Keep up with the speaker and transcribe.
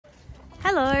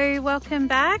Hello, welcome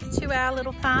back to our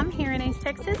little farm here in East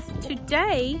Texas.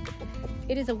 Today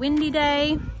it is a windy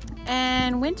day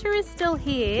and winter is still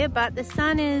here, but the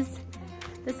sun is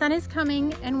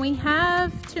coming and we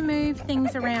have to move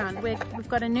things around. We've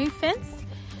got a new fence.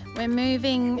 We're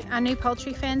moving a new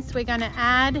poultry fence. We're going to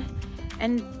add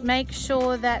and make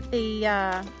sure that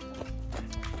the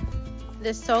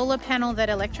solar panel that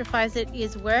electrifies it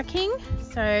is working.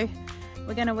 So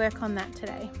we're going to work on that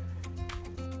today.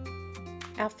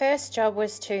 Our first job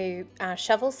was to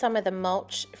shovel some of the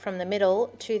mulch from the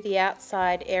middle to the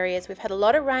outside areas. We've had a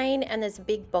lot of rain and there's a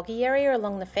big boggy area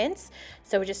along the fence,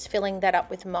 so we're just filling that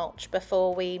up with mulch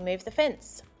before we move the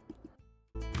fence.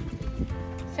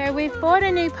 So we've bought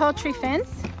a new poultry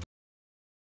fence.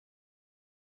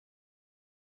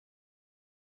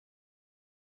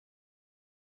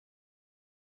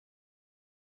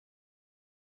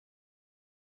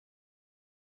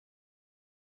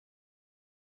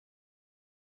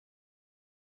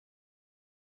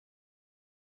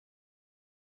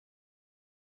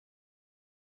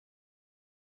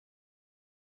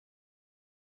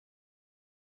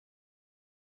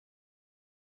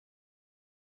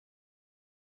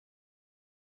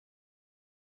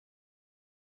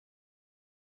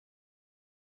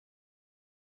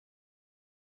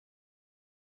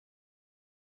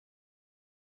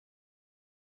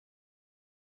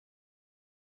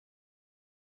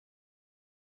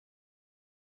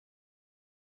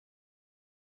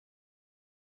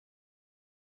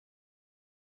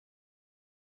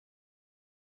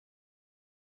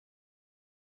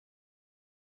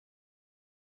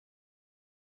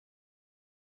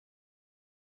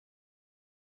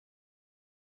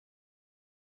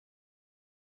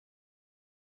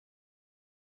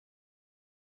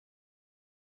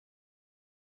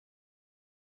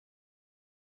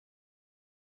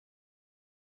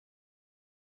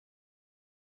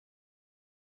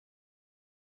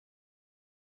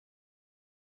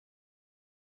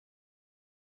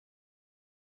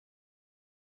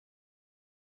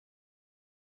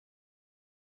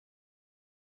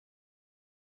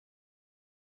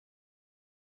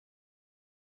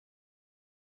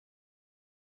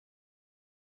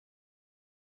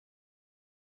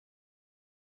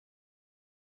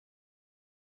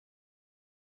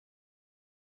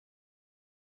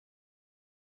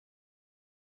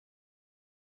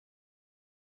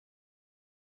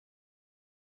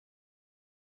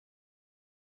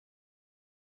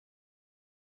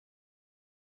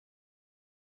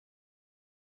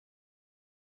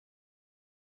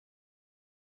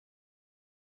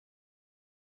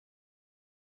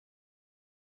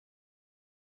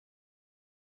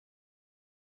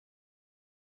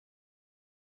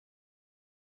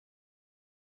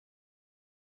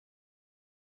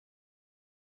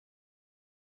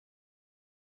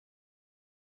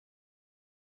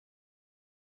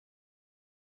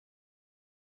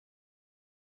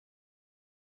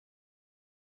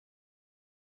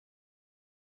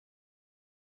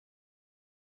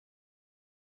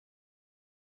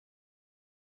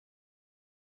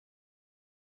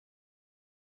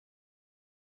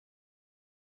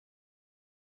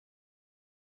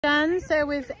 Done. So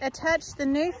we've attached the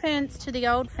new fence to the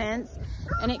old fence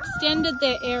and extended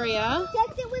their area,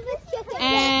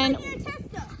 and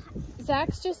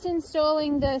Zach's just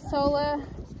installing the solar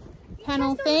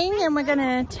panel thing and we're going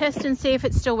to test and see if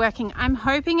it's still working. I'm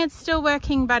hoping it's still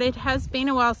working, but it has been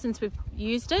a while since we've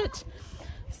used it.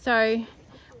 So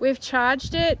we've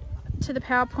charged it to the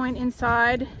power point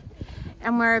inside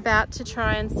and we're about to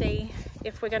try and see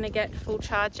if we're going to get full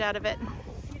charge out of it.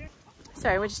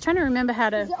 So we're just trying to remember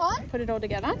how to put it all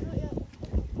together.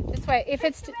 This way, if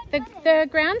it's the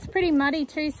ground's pretty muddy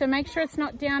too, so make sure it's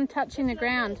not down touching the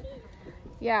ground.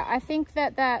 Yeah, I think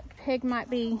that peg might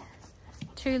be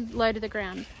too low to the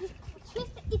ground.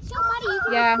 It's so muddy.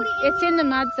 Yeah, it's in the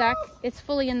mud, Zach. It's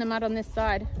fully in the mud on this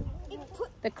side.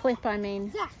 The clip, I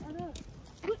mean. Zach,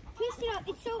 twist it up.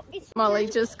 Molly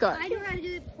just got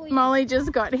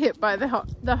hit by the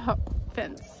hot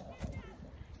fence.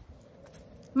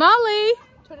 Molly!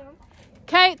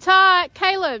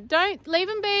 Caleb, don't leave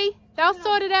them be. They'll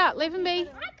sort it out. Leave them be.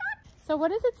 So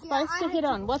what is it supposed to hit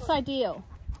on? What's ideal?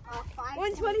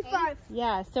 125.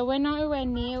 Yeah, so we're nowhere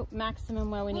near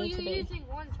maximum where we need to be. Using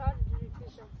one charger to do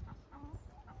two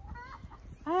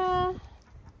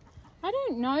I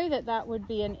don't know that would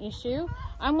be an issue.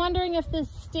 I'm wondering if there's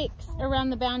sticks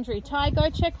around the boundary. Ty, go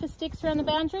check for sticks around the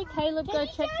boundary. Caleb, go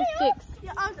check for sticks.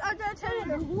 Yeah, I'll tell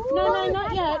you. No,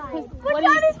 not yet. What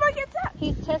side is my get that?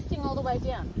 He's testing all the way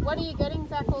down. What are you getting,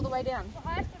 Zach, all the way down? The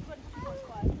highest I've got is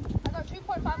 2.5. I got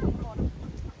 2.5 on the bottom.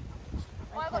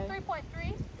 Oh, I got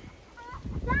 3.3.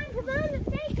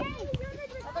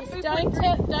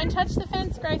 Don't touch the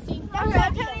fence, Gracie. All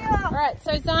right,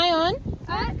 so Zion,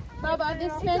 Bubba,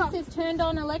 this fence is turned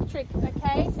on electric,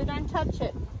 okay? So don't touch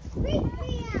it.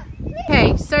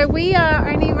 Okay, so we are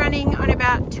only running on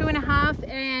about 2.5,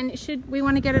 and we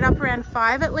want to get it up around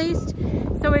 5 at least.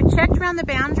 So we've checked around the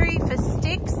boundary for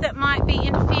sticks that might be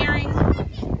interfering. Have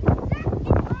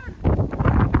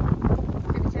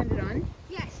you turned it on?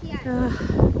 Yes, yes.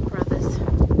 Brothers.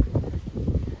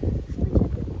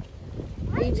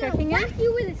 Are you checking it?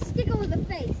 You with a stick over the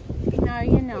face. No,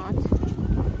 you're not.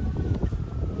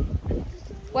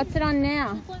 What's it on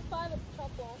now? 2.5 at the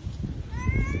top one.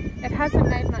 It hasn't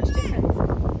made much difference.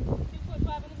 2.5 in the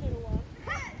middle one.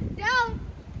 Down.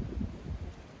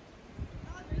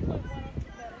 3.1 is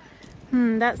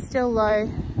better. That's still low.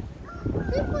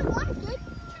 3.1 is good.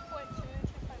 2.2,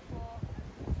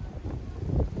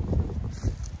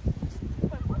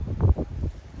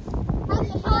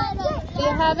 2.4. Do you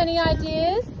have any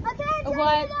ideas? Of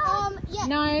what? Yeah.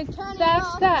 No, Zach,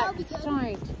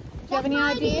 don't. Do you have any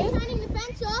ideas? Turning the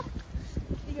fence off.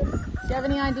 Do you have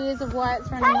any ideas of why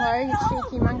it's running low, you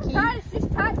cheeky monkey? Guys,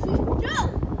 just touch it.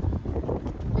 No!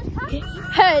 Just touch it.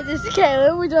 Hey, this is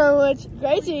Caleb. We don't watch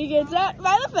Gracie gets out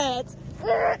by the fence.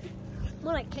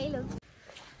 More like Caleb.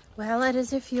 Well, it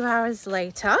is a few hours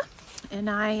later, and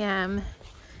I am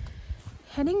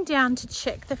heading down to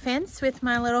check the fence with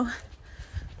my little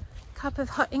cup of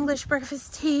hot English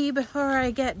breakfast tea before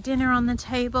I get dinner on the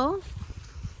table.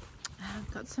 I've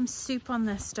got some soup on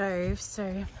the stove,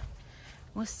 so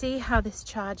we'll see how this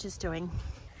charge is doing.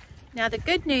 Now the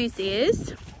good news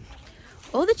is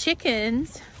all the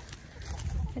chickens,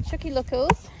 the chooky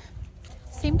lookers,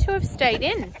 seem to have stayed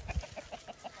in.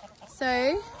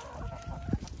 So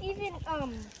Even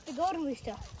the golden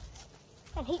rooster.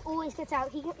 And he always gets out.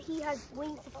 He has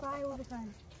wings to fly all the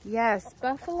time. yes,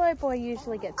 Buffalo Boy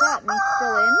usually gets out and he's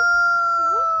still in.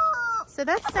 So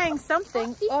that's saying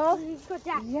something. Oh, He's got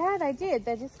that. yeah, they did.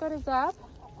 They just got us up.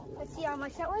 Let's see how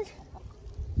much that was.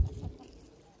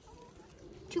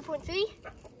 2.3.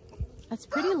 That's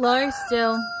pretty low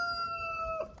still.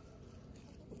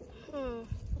 Come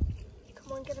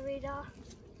on, get a radar.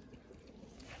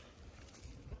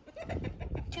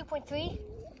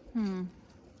 2.3.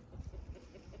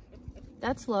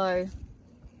 That's low.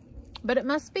 But it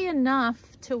must be enough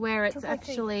to where it's 2.3.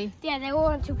 actually... Yeah, they're all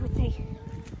on 2.3.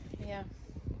 Yeah.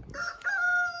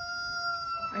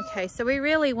 Okay, so we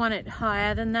really want it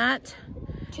higher than that.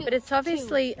 But it's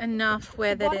obviously enough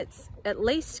where that it's at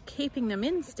least keeping them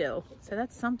in still. So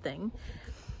that's something.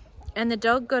 And the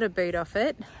dog got a boot off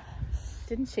it,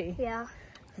 didn't she? Yeah.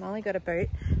 Molly got a boot.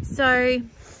 So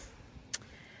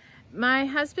my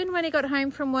husband, when he got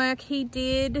home from work, he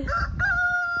did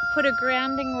put a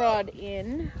grounding rod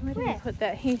in. Where did he put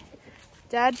that?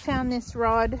 Dad found this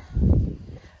rod,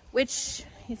 which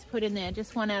he's put in there,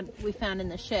 just one out we found in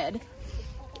the shed,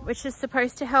 which is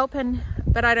supposed to help,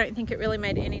 but I don't think it really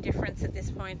made any difference at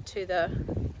this point to the...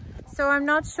 So I'm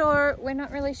not sure, we're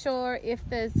not really sure if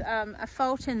there's a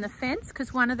fault in the fence,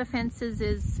 because one of the fences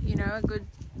is, you know, a good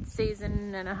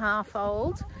season and a half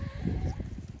old.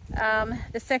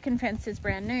 The second fence is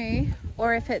brand new,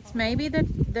 or if it's maybe the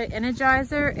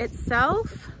energizer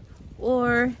itself,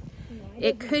 or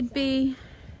it could be,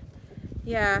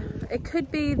 yeah, it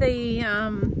could be the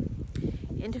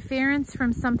interference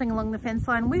from something along the fence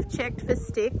line. We've checked for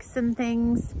sticks and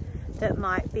things that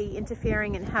might be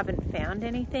interfering and haven't found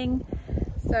anything.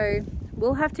 So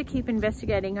we'll have to keep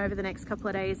investigating over the next couple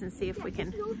of days and see if we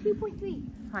can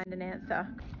find an answer.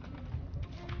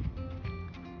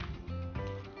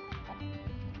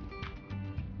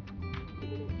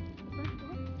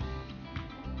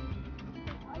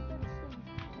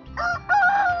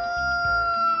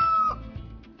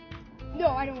 No,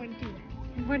 I don't want to do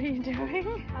that. What are you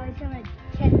doing? I was going to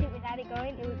test it without it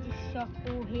going. It would just shock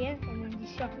all here and then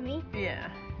just shock me. Yeah,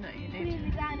 no, you Put it need in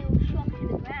the ground, it will shock to the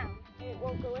ground. And it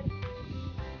won't go in.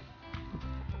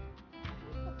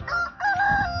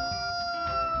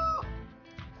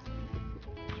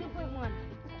 2.1.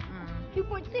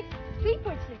 2.6.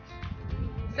 3.6.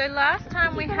 So last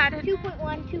time we had it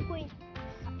 2.1, 3.6.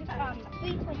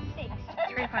 3.6.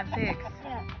 Yeah.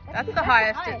 That's the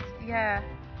highest. Yeah.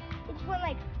 It just went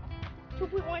like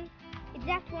 2.1,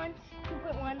 exact once,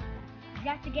 2.1,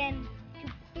 exact again,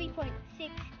 3.6,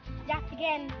 exact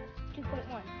again,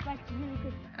 2.1. Like really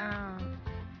good. Oh.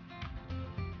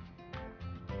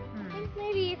 I think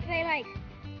maybe if they like,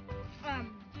 because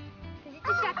it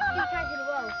just zapped 2 times in a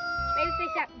row. Maybe if they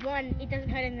zap 1, it doesn't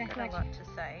hurt them that Got much. a lot to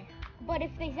say. But if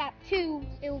they zap 2,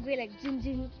 it will be like zoom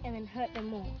zoom and then hurt them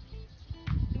more.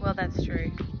 Well, that's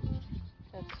true.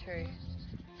 That's true.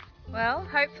 Well,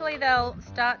 hopefully they'll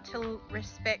start to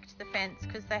respect the fence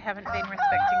because they haven't been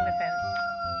respecting the fence.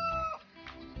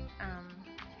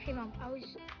 Hey Mom, I was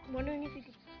wondering if you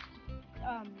could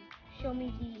show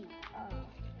me the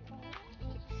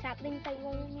saplings that you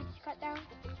wanted me to cut down.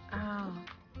 Oh,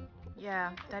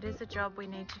 yeah, that is a job we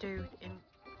need to do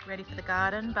ready for the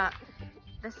garden, but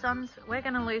we're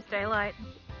going to lose daylight.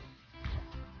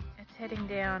 It's heading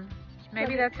down.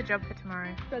 Maybe that's a job for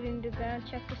tomorrow. Plug it into the ground,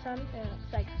 check the sun, and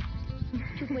it's like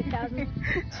 2,000.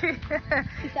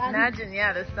 Imagine,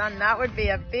 yeah, the sun, that would be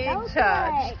a big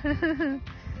charge. Like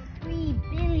 3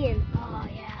 billion. Oh,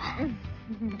 yeah.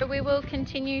 But we will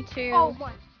continue to... Oh,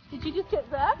 my. Did you just get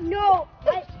that? No,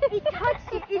 it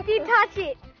touched it. It did touch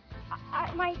it.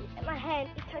 My hand,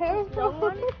 it touched this long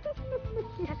one. It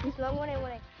touched this long one, and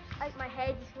when my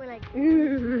head just went like...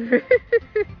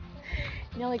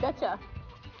 Nearly gotcha.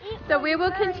 So we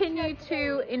will continue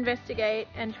to investigate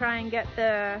and try and get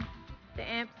the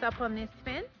amps up on this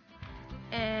fence,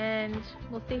 and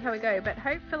we'll see how we go. But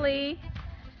hopefully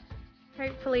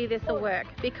this will work,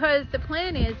 because the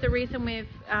plan is, the reason we've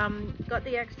got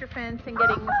the extra fence and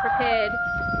getting prepared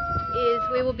is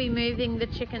we will be moving the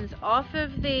chickens off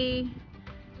of the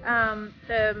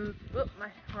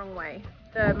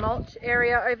mulch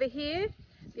area over here,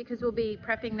 because we'll be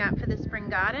prepping that for the spring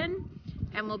garden,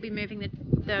 and we'll be moving the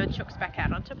chooks back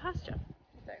out onto pasture.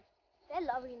 So They're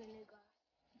loving the new grass.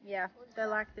 yeah, they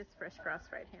like this fresh grass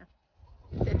right here.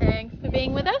 So thanks for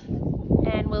being with us,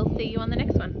 and we'll see you on the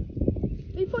next one.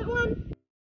 3.1.